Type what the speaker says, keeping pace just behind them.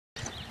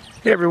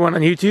Hey everyone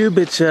on YouTube,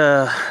 it's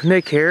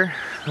Nick here.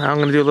 I'm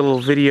going to do a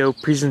little video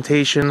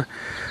presentation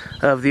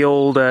of the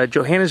old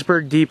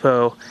Johannesburg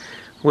depot,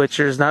 which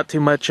there's not too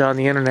much on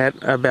the internet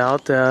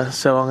about,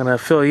 so I'm going to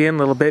fill you in a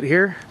little bit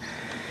here.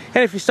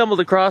 And if you stumbled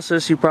across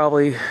this, you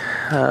probably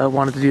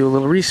wanted to do a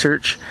little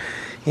research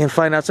and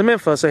find out some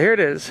info. So here it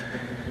is.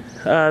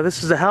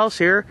 This is the house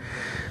here.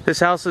 This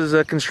house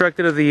is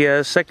constructed of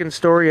the second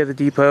story of the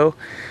depot,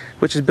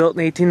 which is built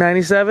in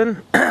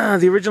 1897.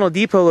 The original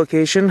depot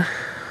location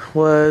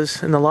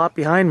was in the lot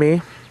behind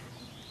me.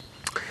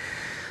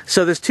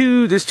 So there's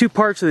two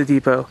parts of the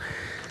depot.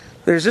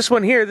 There's this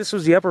one here. This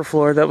was the upper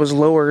floor that was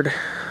lowered.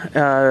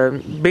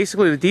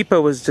 Basically the depot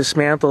was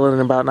dismantled in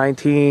about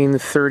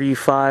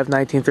 1935,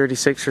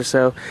 1936 or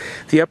so.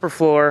 The upper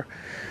floor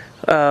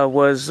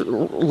was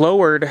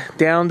lowered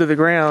down to the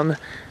ground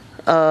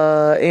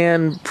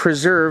and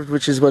preserved,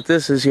 which is what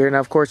this is here.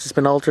 Now of course it's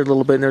been altered a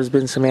little bit and there's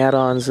been some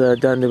add-ons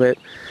done to it.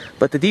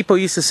 But the depot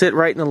used to sit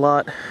right in the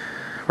lot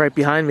right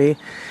behind me.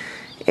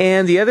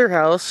 And the other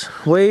house,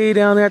 way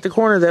down there at the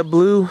corner, that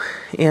blue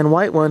and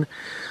white one,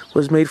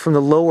 was made from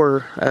the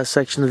lower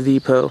section of the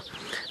depot.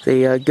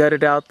 They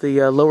gutted out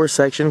the lower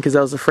section because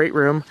that was the freight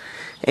room.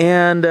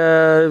 And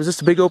it was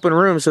just a big open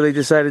room, so they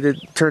decided to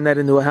turn that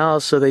into a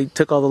house. So they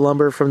took all the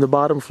lumber from the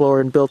bottom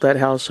floor and built that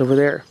house over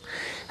there.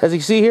 As you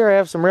can see here, I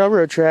have some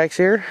railroad tracks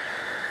here.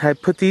 I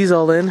put these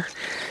all in.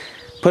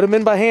 Put them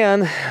in by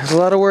hand. It's a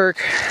lot of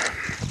work.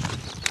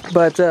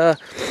 But I'm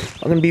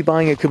going to be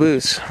buying a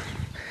caboose.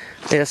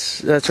 Yes,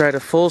 that's right, a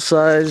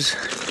full-size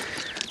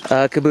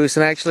caboose,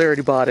 and actually I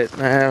already bought it.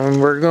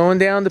 We're going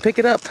down to pick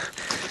it up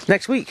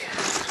next week,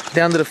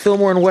 down to the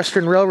Fillmore and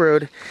Western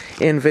Railroad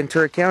in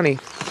Ventura County.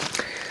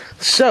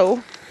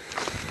 So,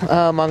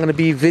 I'm going to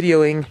be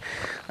videoing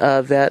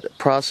that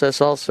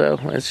process also.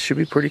 It should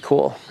be pretty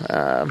cool.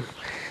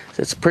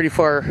 It's a pretty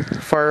far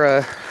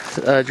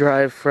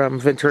drive from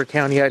Ventura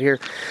County out here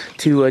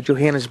to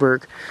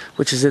Johannesburg,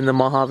 which is in the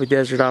Mojave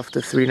Desert off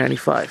the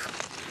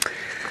 395.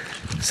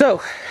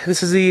 So,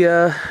 this is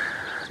the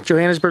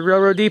Johannesburg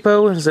Railroad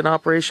Depot. It was in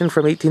operation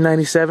from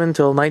 1897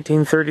 until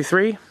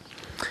 1933.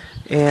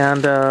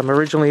 And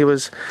originally it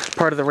was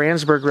part of the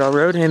Randburg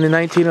Railroad. And in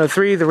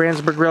 1903, the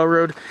Randburg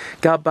Railroad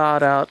got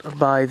bought out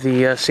by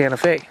the Santa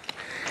Fe.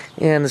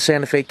 And the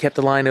Santa Fe kept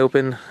the line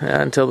open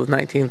until the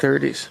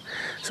 1930s.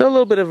 So a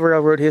little bit of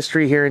railroad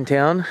history here in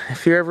town.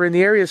 If you're ever in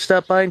the area,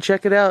 stop by and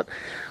check it out.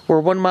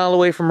 We're 1 mile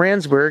away from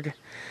Randburg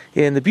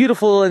in the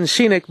beautiful and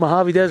scenic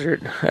Mojave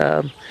Desert.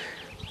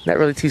 Not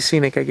really too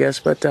scenic, I guess,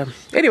 but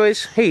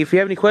anyways, hey, if you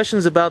have any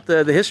questions about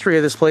the history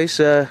of this place,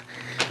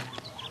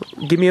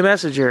 give me a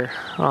message here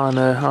on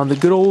the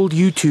good old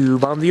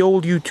YouTube, on the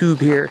old YouTube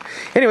here.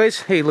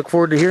 Anyways, hey, look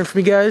forward to hearing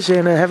from you guys,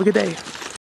 and have a good day.